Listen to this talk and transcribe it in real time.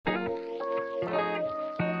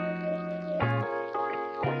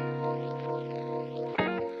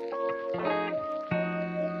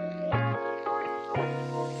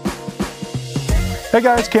Hey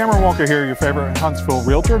guys, Cameron Walker here, your favorite Huntsville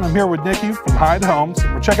realtor, and I'm here with Nikki from Hyde Homes.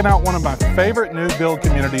 And we're checking out one of my favorite new build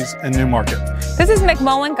communities in Newmarket. This is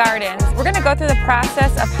McMullen Gardens. We're going to go through the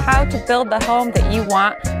process of how to build the home that you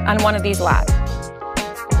want on one of these lots.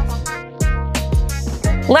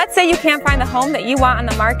 Let's say you can't find the home that you want on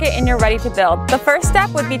the market and you're ready to build. The first step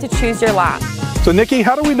would be to choose your lot. So Nikki,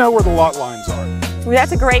 how do we know where the lot lines are? Well,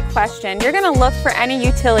 that's a great question. You're going to look for any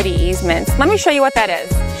utility easements. Let me show you what that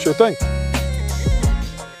is. Sure thing.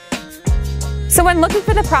 So when looking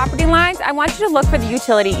for the property lines, I want you to look for the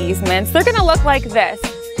utility easements. They're going to look like this.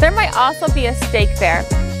 There might also be a stake there.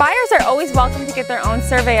 Buyers are always welcome to get their own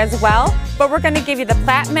survey as well, but we're going to give you the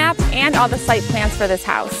plat map and all the site plans for this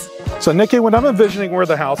house. So Nikki, when I'm envisioning where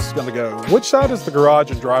the house is going to go, which side is the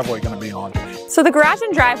garage and driveway going to be on? So the garage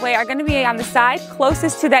and driveway are going to be on the side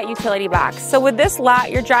closest to that utility box. So with this lot,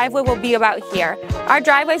 your driveway will be about here. Our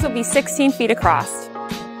driveways will be 16 feet across.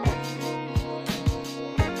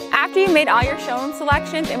 After you've made all your showroom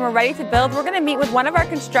selections and we're ready to build, we're going to meet with one of our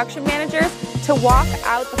construction managers to walk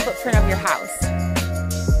out the footprint of your house.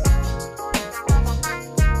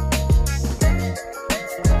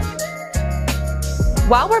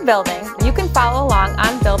 While we're building, you can follow along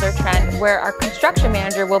on Builder Trend, where our construction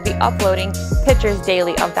manager will be uploading pictures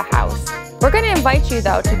daily of the house. We're going to invite you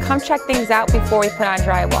though to come check things out before we put on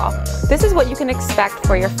drywall. This is what you can expect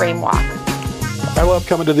for your frame walk. I love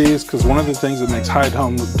coming to these because one of the things that makes Hyde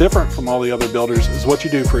Homes different from all the other builders is what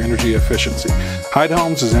you do for energy efficiency. Hyde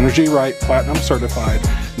Homes is Energy Right Platinum certified,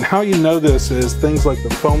 and how you know this is things like the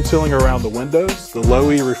foam sealing around the windows, the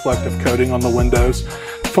low-E reflective coating on the windows,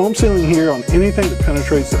 foam sealing here on anything that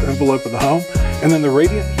penetrates the envelope of the home, and then the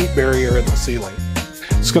radiant heat barrier in the ceiling.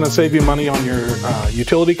 It's going to save you money on your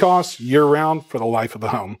utility costs year-round for the life of the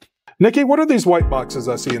home. Nikki, what are these white boxes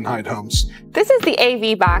I see in Hyde Homes? This is the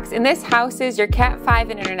AV box, and this houses your Cat 5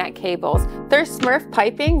 and internet cables. There's Smurf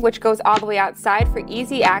piping, which goes all the way outside for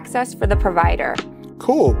easy access for the provider.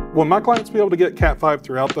 Cool. Will my clients be able to get Cat 5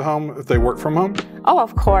 throughout the home if they work from home? Oh,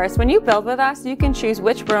 of course. When you build with us, you can choose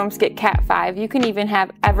which rooms get Cat 5. You can even have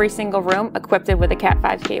every single room equipped with a Cat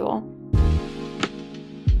 5 cable.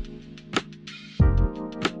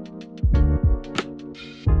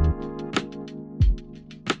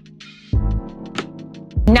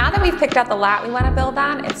 Now that we've picked out the lot we want to build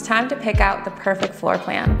on, it's time to pick out the perfect floor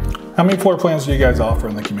plan. How many floor plans do you guys offer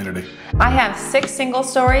in the community? I have 6 single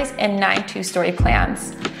stories and 9 two-story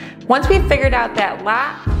plans. Once we've figured out that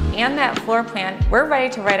lot and that floor plan, we're ready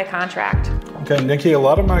to write a contract. Okay, Nikki, a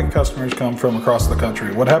lot of my customers come from across the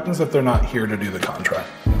country. What happens if they're not here to do the contract?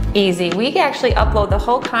 Easy. We actually upload the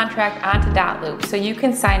whole contract onto Dotloop, so you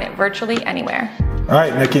can sign it virtually anywhere. All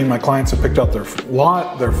right, Nikki, my clients have picked out their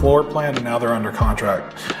lot, their floor plan, and now they're under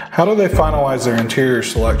contract. How do they finalize their interior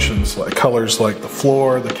selections, like colors like the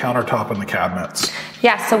floor, the countertop, and the cabinets?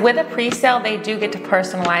 Yeah, so with a pre-sale, they do get to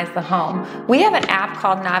personalize the home. We have an app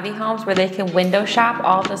called Navi Homes where they can window shop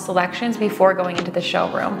all the selections before going into the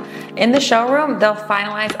showroom. In the showroom, they'll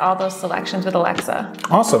finalize all those selections with Alexa.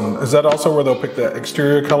 Awesome. Is that also where they'll pick the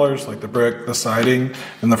exterior colors, like the brick, the siding,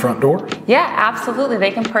 and the front door? Yeah, absolutely.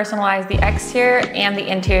 They can personalize the exterior and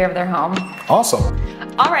the interior of their home. Awesome.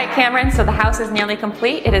 All right, Cameron, so the house is nearly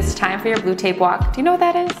complete. It is time for your blue tape walk. Do you know what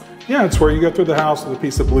that is? Yeah, it's where you go through the house with a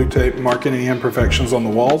piece of blue tape, mark any imperfections on the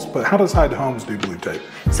walls, but how does Hyde Homes do blue tape?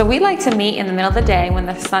 So we like to meet in the middle of the day when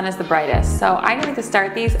the sun is the brightest. So I like to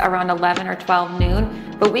start these around 11 or 12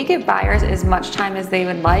 noon, but we give buyers as much time as they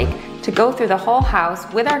would like to go through the whole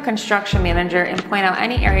house with our construction manager and point out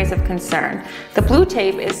any areas of concern. The blue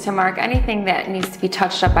tape is to mark anything that needs to be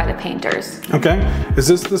touched up by the painters. Okay, is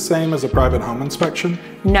this the same as a private home inspection?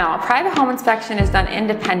 No, a private home inspection is done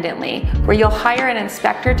independently, where you'll hire an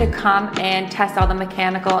inspector to come and test all the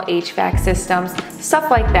mechanical, HVAC systems, stuff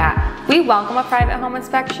like that. We welcome a private home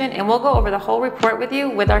inspection, and we'll go over the whole report with you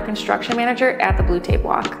with our construction manager at the blue tape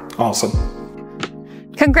walk. Awesome.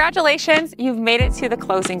 Congratulations, you've made it to the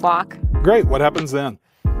closing block. Great, what happens then?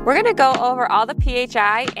 We're going to go over all the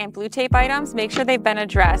PHI and blue tape items, make sure they've been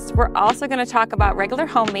addressed. We're also going to talk about regular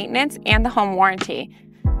home maintenance and the home warranty.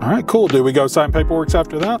 All right, cool. Do we go sign paperwork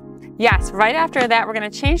after that? Yes, right after that, we're going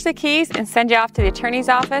to change the keys and send you off to the attorney's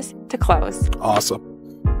office to close. Awesome.